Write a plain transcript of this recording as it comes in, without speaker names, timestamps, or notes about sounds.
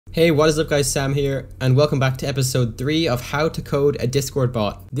Hey, what is up guys, Sam here, and welcome back to episode 3 of How to Code a Discord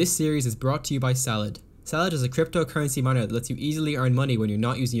Bot. This series is brought to you by Salad. Salad is a cryptocurrency miner that lets you easily earn money when you're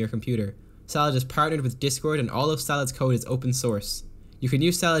not using your computer. Salad is partnered with Discord and all of Salad's code is open source. You can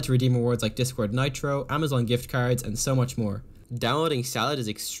use Salad to redeem rewards like Discord Nitro, Amazon gift cards, and so much more. Downloading Salad is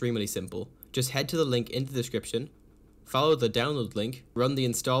extremely simple. Just head to the link in the description, follow the download link, run the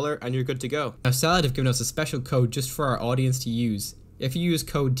installer, and you're good to go. Now Salad have given us a special code just for our audience to use. If you use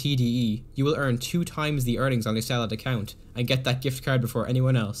code TDE, you will earn 2 times the earnings on your Salad account and get that gift card before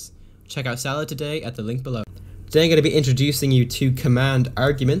anyone else. Check out Salad today at the link below. Today I'm going to be introducing you to command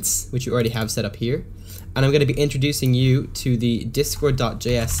arguments, which you already have set up here. And I'm going to be introducing you to the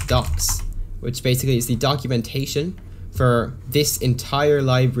discord.js docs, which basically is the documentation for this entire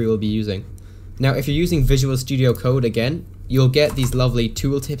library we'll be using. Now, if you're using Visual Studio Code again, you'll get these lovely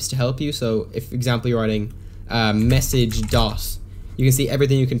tooltips to help you. So if, for example, you're writing message dot, you can see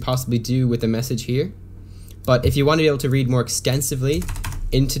everything you can possibly do with the message here. But if you want to be able to read more extensively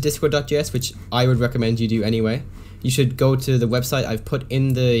into discord.js, which I would recommend you do anyway, you should go to the website I've put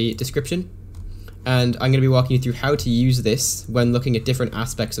in the description. And I'm going to be walking you through how to use this when looking at different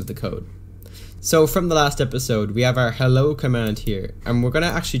aspects of the code. So from the last episode, we have our hello command here, and we're going to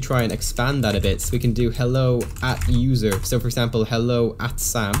actually try and expand that a bit. So we can do hello at user. So for example, hello at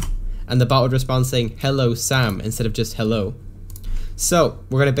Sam, and the bot would respond saying hello Sam instead of just hello. So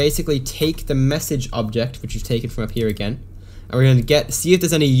we're going to basically take the message object, which we've taken from up here again, and we're going to see if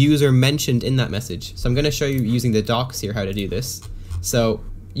there's any user mentioned in that message. So I'm going to show you using the docs here how to do this. So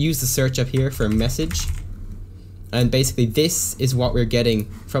use the search up here for message, and basically this is what we're getting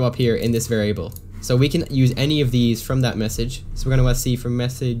from up here in this variable. So we can use any of these from that message. So we're going to want to see from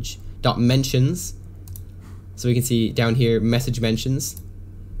message.mentions. So we can see down here message mentions.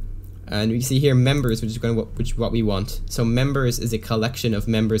 And we can see here members, which is what we want. So members is a collection of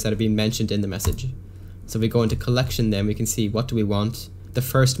members that have been mentioned in the message. So if we go into collection, then we can see what do we want, the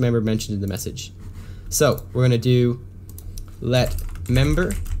first member mentioned in the message. So we're going to do let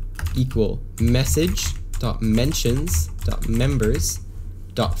member equal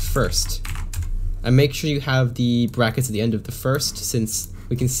message.mentions.members.first. And make sure you have the brackets at the end of the first, since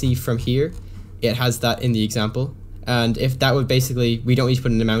we can see from here it has that in the example. And if that would basically, we don't need to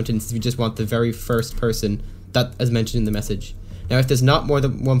put an amount in, since we just want the very first person that is mentioned in the message. Now if there's not more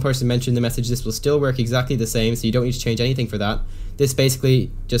than one person mentioned in the message, this will still work exactly the same, so you don't need to change anything for that. This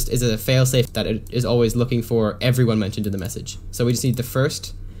basically just is a failsafe that it is always looking for everyone mentioned in the message. So we just need the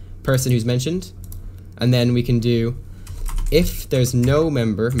first person who's mentioned, and then we can do if there's no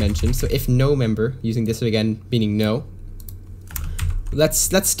member mentioned, so if no member, using this again meaning no,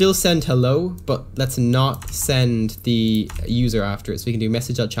 let's still send hello, but let's not send the user after it. So we can do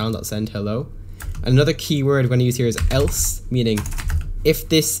message.channel.send hello. Another keyword we're going to use here is else, meaning if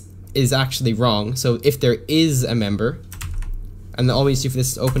this is actually wrong, so if there is a member, and all we need to do for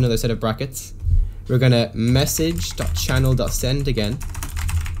this is open another set of brackets. We're going to message.channel.send again,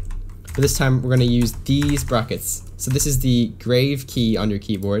 but this time we're going to use these brackets. So this is the grave key on your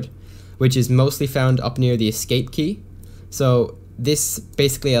keyboard, which is mostly found up near the escape key. So this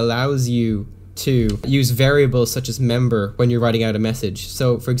basically allows you to use variables such as member when you're writing out a message.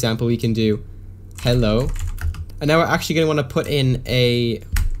 So for example, we can do hello, and now we're actually going to want to put in a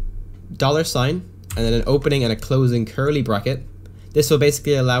 $sign and then an opening and a closing curly bracket. This will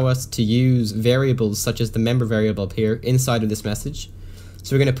basically allow us to use variables such as the member variable up here inside of this message.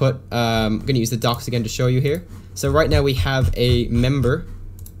 So we're going to put, I'm going to use the docs again to show you here. So right now we have a member,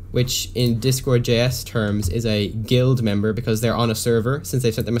 which in Discord.js terms is a guild member because they're on a server, since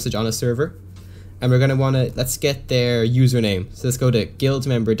they've sent the message on a server. And we're going to want to, let's get their username. So let's go to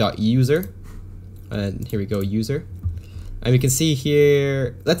guildmember.user, and here we go, user. And we can see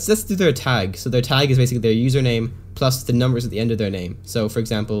here, let's do their tag. So their tag is basically their username plus the numbers at the end of their name. So for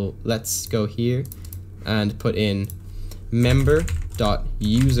example, let's go here and put in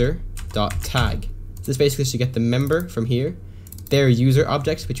member.user.tag. So this basically should get the member from here, their user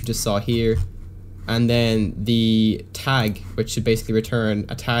object, which we just saw here, and then the tag, which should basically return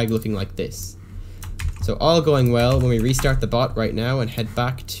a tag looking like this. So all going well. When we restart the bot right now and head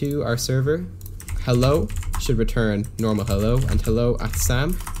back to our server, hello should return normal hello, and hello at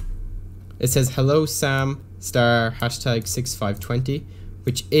Sam. It says hello Sam star hashtag 6520,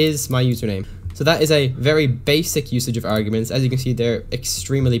 which is my username. So that is a very basic usage of arguments. As you can see, they're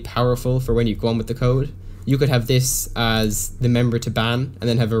extremely powerful for when you go on with the code. You could have this as the member to ban, and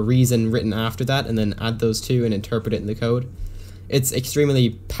then have a reason written after that, and then add those two and interpret it in the code. It's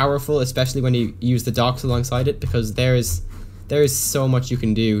extremely powerful, especially when you use the docs alongside it, because there is so much you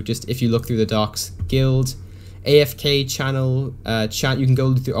can do just if you look through the docs. Guild AFK channel, you can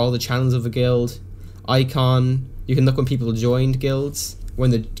go through all the channels of a guild. Icon, you can look when people joined guilds,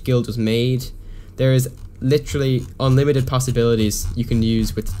 when the guild was made. There is literally unlimited possibilities you can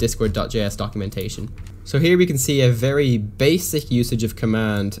use with discord.js documentation. So here we can see a very basic usage of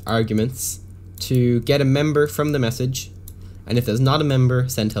command arguments to get a member from the message, and if there's not a member,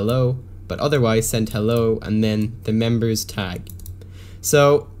 send hello, but otherwise send hello and then the member's tag.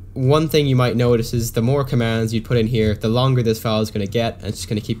 So one thing you might notice is the more commands you put in here, the longer this file is going to get, and it's just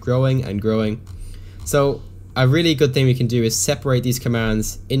going to keep growing and growing. So a really good thing we can do is separate these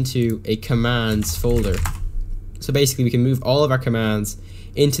commands into a commands folder. So basically we can move all of our commands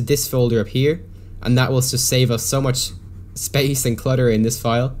into this folder up here, and that will just save us so much space and clutter in this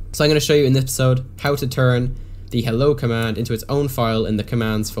file. So I'm going to show you in this episode how to turn the hello command into its own file in the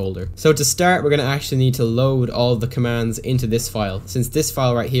commands folder. So to start, we're going to actually need to load all the commands into this file. Since this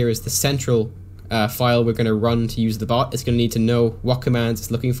file right here is the central file we're going to run to use the bot, it's going to need to know what commands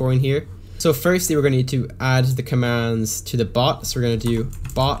it's looking for in here. So firstly, we're going to need to add the commands to the bot. So we're going to do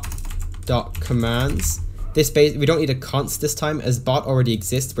bot.commands. We don't need a const this time, as bot already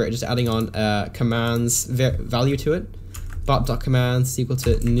exists. We're just adding on commands value to it. Bot.commands is equal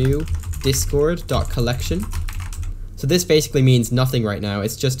to new discord.collection. So this basically means nothing right now.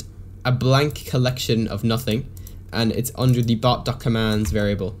 It's just a blank collection of nothing, and it's under the bot.commands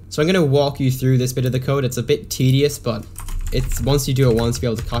variable. So I'm going to walk you through this bit of the code. It's a bit tedious, but it's once you do it once,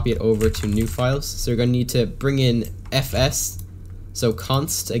 you'll be able to copy it over to new files. So you're going to need to bring in fs. So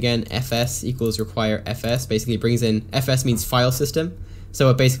const, again, fs equals require fs, basically brings in, fs means file system. So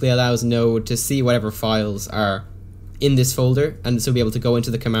it basically allows Node to see whatever files are in this folder, and so be able to go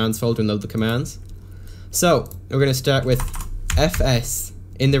into the commands folder and load the commands. So we're going to start with fs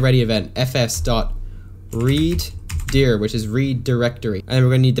in the ready event, fs.read_dir, which is read directory. And then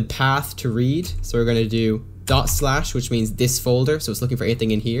we're going to need the path to read. So we're going to do // which means this folder, so it's looking for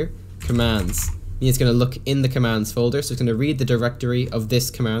anything in here. Commands, it's going to look in the commands folder, so it's going to read the directory of this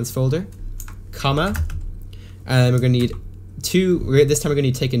commands folder, comma, and we're going to need this time we're going to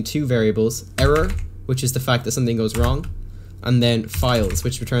need to take in two variables, error, which is the fact that something goes wrong, and then files,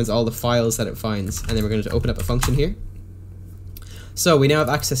 which returns all the files that it finds. And then we're going to open up a function here. So we now have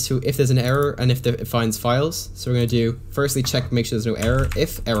access to if there's an error and if it finds files. So we're going to do, firstly check, make sure there's no error.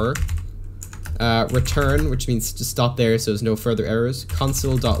 If error, return, which means to stop there so there's no further errors.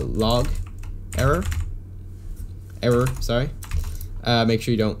 Console.log error, sorry. Make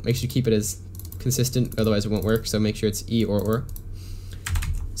sure you keep it as consistent, otherwise it won't work. So make sure it's e or.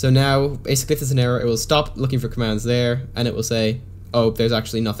 So now, basically, if there's an error, it will stop looking for commands there, and it will say, oh, there's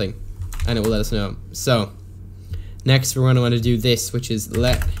actually nothing, and it will let us know. So next, we're going to want to do this, which is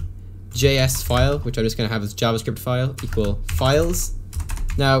let JS file, which I'm just going to have as JavaScript file, equal files.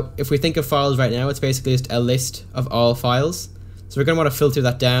 Now, if we think of files right now, it's basically just a list of all files. So we're going to want to filter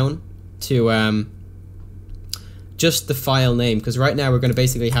that down to just the file name, because right now we're going to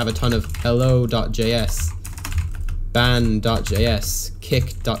basically have a ton of hello.js, ban.js,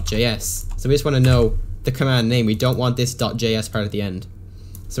 kick.js. So we just want to know the command name. We don't want this .js part at the end.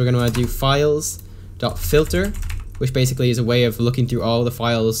 So we're going to want to do files.filter, which basically is a way of looking through all the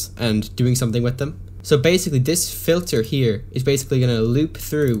files and doing something with them. So basically this filter here is basically going to loop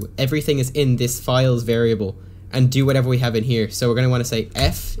through everything is in this files variable and do whatever we have in here. So we're going to want to say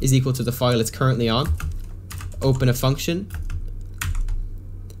f is equal to the file it's currently on, open a function,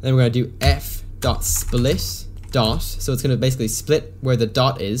 then we're going to do f.split dot, so it's going to basically split where the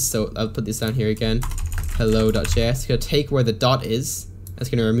dot is. So I'll put this down here again, hello.js. It's going to take where the dot is, it's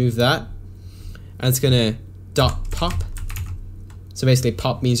going to remove that, and it's going to dot pop. So basically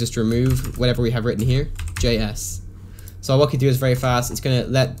pop means just remove whatever we have written here, JS. So I'll walk you through this very fast. It's going to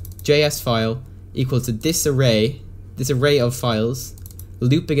let JS file equal to this array of files,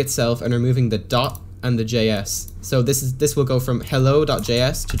 looping itself and removing the dot and the JS. So this will go from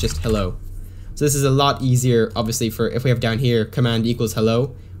hello.js to just hello. So this is a lot easier, obviously, for if we have down here command equals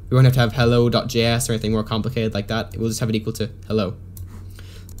hello. We won't have to have hello.js or anything more complicated like that. We'll just have it equal to hello.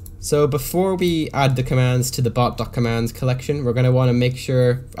 So before we add the commands to the bot.commands collection, we're going to want to make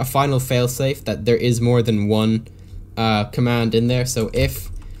sure a final failsafe that there is more than one command in there. So if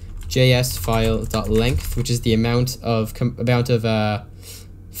JS file.length, which is the amount of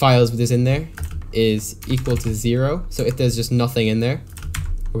files that is in there, is equal to 0. So if there's just nothing in there,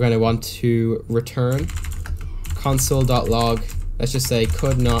 we're going to want to return console.log, let's just say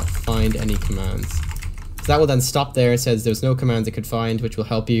could not find any commands. So that will then stop there. It says there's no commands it could find, which will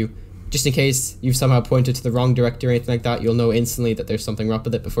help you Just in case you've somehow pointed to the wrong directory or anything like that, you'll know instantly that there's something wrong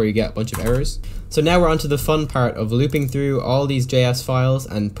with it before you get a bunch of errors. So now we're on to the fun part of looping through all these JS files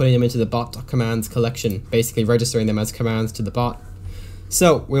and putting them into the bot.commands collection, basically registering them as commands to the bot.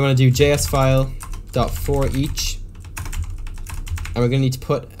 So we want to do jsfile.forEach, and we're going to need to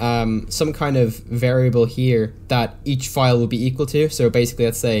put some kind of variable here that each file will be equal to. So basically,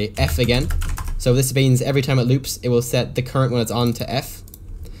 let's say f again. So this means every time it loops, it will set the current one it's on to f.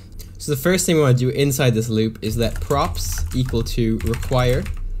 So the first thing we want to do inside this loop is let props equal to require.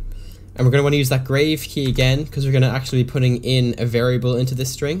 And we're going to want to use that grave key again because we're going to actually be putting in a variable into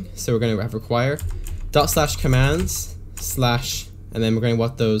this string. So we're going to have require /commands/ and then we're going to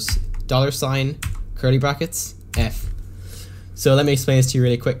want those $, curly brackets, f. So let me explain this to you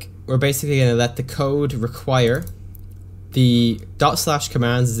really quick. We're basically going to let the code require the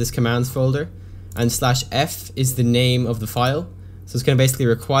 /commands is this commands folder, and /f is the name of the file. So it's going to basically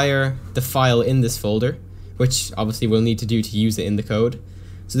require the file in this folder, which obviously we'll need to do to use it in the code.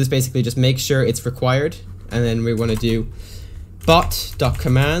 So this basically just makes sure it's required, and then we want to do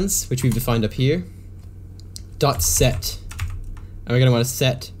bot.commands, which we've defined up here, .set. And we're going to want to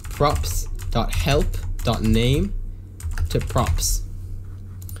set props.help.name to props.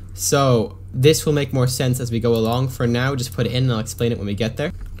 So this will make more sense as we go along. For now, just put it in and I'll explain it when we get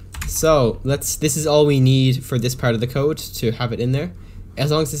there. So this is all we need for this part of the code to have it in there. As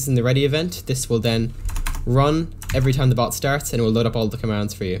long as this is in the ready event, this will then run every time the bot starts and it will load up all the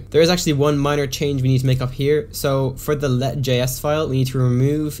commands for you. There is actually one minor change we need to make up here. So for the let.js file, we need to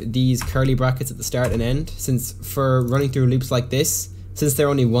remove these curly brackets at the start and end, since for running through loops like this, since they're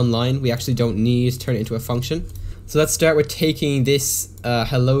only one line, we actually don't need to turn it into a function. So let's start with taking this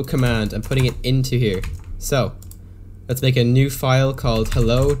hello command and putting it into here. So let's make a new file called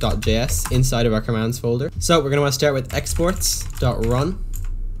hello.js inside of our commands folder. So we're going to want to start with exports.run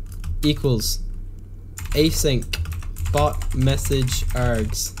equals async bot message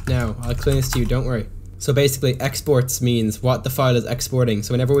args. Now I'll explain this to you, don't worry. So basically exports means what the file is exporting.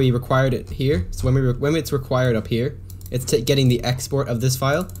 So whenever we required it here, so when it's required up here, it's getting the export of this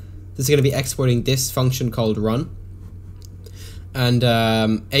file. This is going to be exporting this function called run. And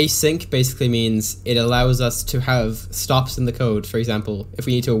async basically means it allows us to have stops in the code. For example, if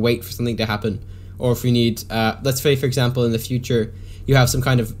we need to wait for something to happen, or if we need, let's say for example in the future you have some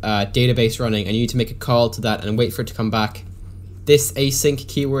kind of database running and you need to make a call to that and wait for it to come back. This async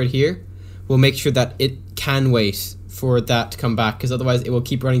keyword here will make sure that it can wait for that to come back, because otherwise it will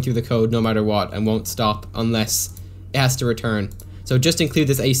keep running through the code no matter what and won't stop unless it has to return. So just include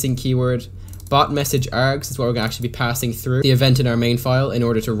this async keyword. Bot message args is what we're going to actually be passing through the event in our main file in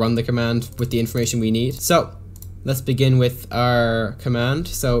order to run the command with the information we need. So let's begin with our command.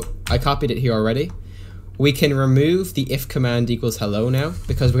 So I copied it here already. We can remove the if command equals hello now,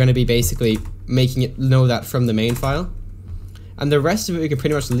 because we're going to be basically making it know that from the main file. And the rest of it we can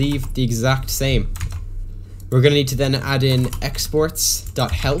pretty much leave the exact same. We're going to need to then add in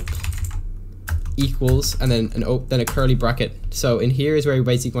exports.help equals and then a curly bracket. So in here is where we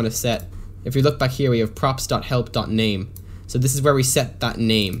basically want to set, if you look back here, we have props.help.name. So this is where we set that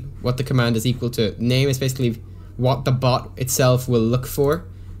name, what the command is equal to. Name is basically what the bot itself will look for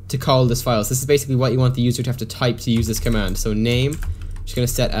to call this file. So this is basically what you want the user to have to type to use this command. So name, I'm just going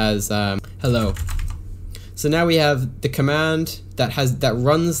to set as hello. So now we have the command that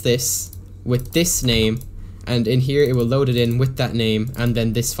runs this with this name, and in here it will load it in with that name and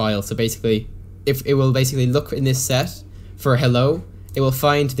then this file. So basically, if it will basically look in this set for hello, it will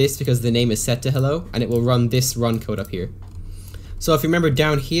find this because the name is set to hello, and it will run this run code up here. So if you remember,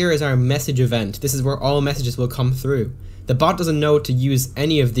 down here is our message event. This is where all messages will come through. The bot doesn't know to use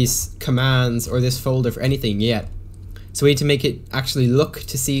any of these commands or this folder for anything yet. So we need to make it actually look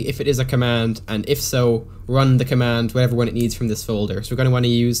to see if it is a command, and if so, run the command, whatever one it needs from this folder. So we're going to want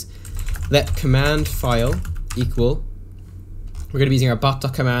to use let command file equal, we're going to be using our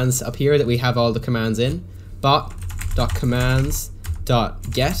bot.commands up here that we have all the commands in, bot.commands.get,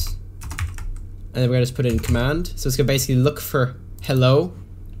 and then we're going to just put it in command. So it's going to basically look for hello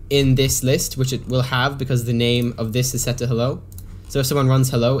in this list, which it will have because the name of this is set to hello. So if someone runs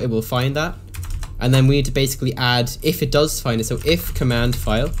hello, it will find that. And then we need to basically add, if it does find it, so if command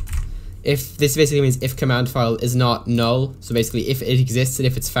file, if this basically means if command file is not null, so basically if it exists and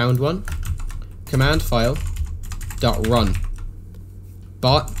if it's found one, command file dot run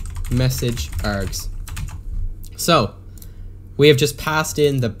bot message args. So we have just passed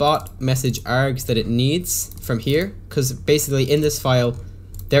in the bot message args that it needs from here, because basically in this file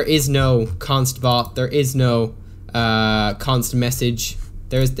there is no const bot, there is no const message.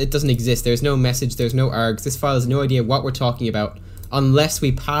 It doesn't exist. There's no message, there's no args. This file has no idea what we're talking about unless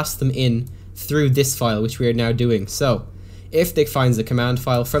we pass them in through this file, which we are now doing. So ifdig finds the command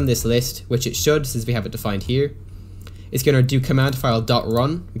file from this list, which it should since we have it defined here. It's going to do command file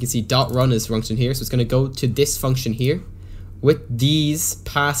 .run. We can see .run is function here, so it's going to go to this function here with these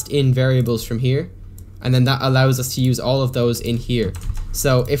passed in variables from here, and then that allows us to use all of those in here.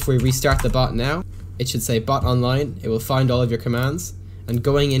 So if we restart the bot now, it should say bot online. It will find all of your commands, and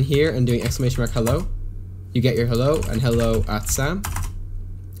going in here and doing exclamation mark hello, you get your hello and hello at Sam.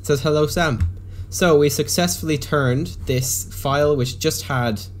 It says hello Sam. So we successfully turned this file, which just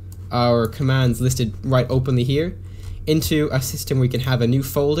had our commands listed right openly here, into a system where we can have a new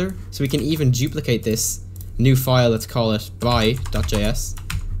folder. So we can even duplicate this new file, let's call it buy.js,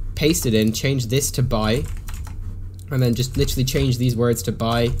 paste it in, change this to buy, and then just literally change these words to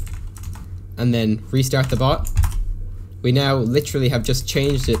buy, and then restart the bot. We now literally have just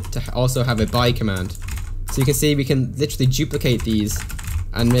changed it to also have a buy command. So you can see we can literally duplicate these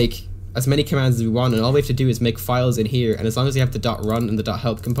and make as many commands as we want, and all we have to do is make files in here, and as long as we have the .run and the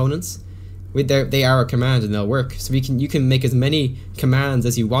 .help components, they are a command and they'll work. So you can make as many commands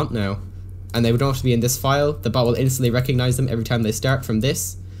as you want now, and they don't have to be in this file. The bot will instantly recognize them every time they start from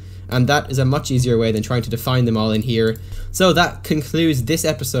this, and that is a much easier way than trying to define them all in here. So that concludes this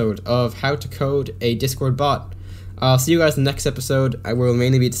episode of how to code a Discord bot. I'll see you guys in the next episode, where we'll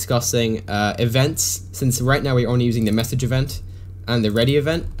mainly be discussing events, since right now we're only using the message event and the ready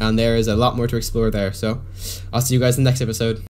event, and there is a lot more to explore there. So I'll see you guys in the next episode.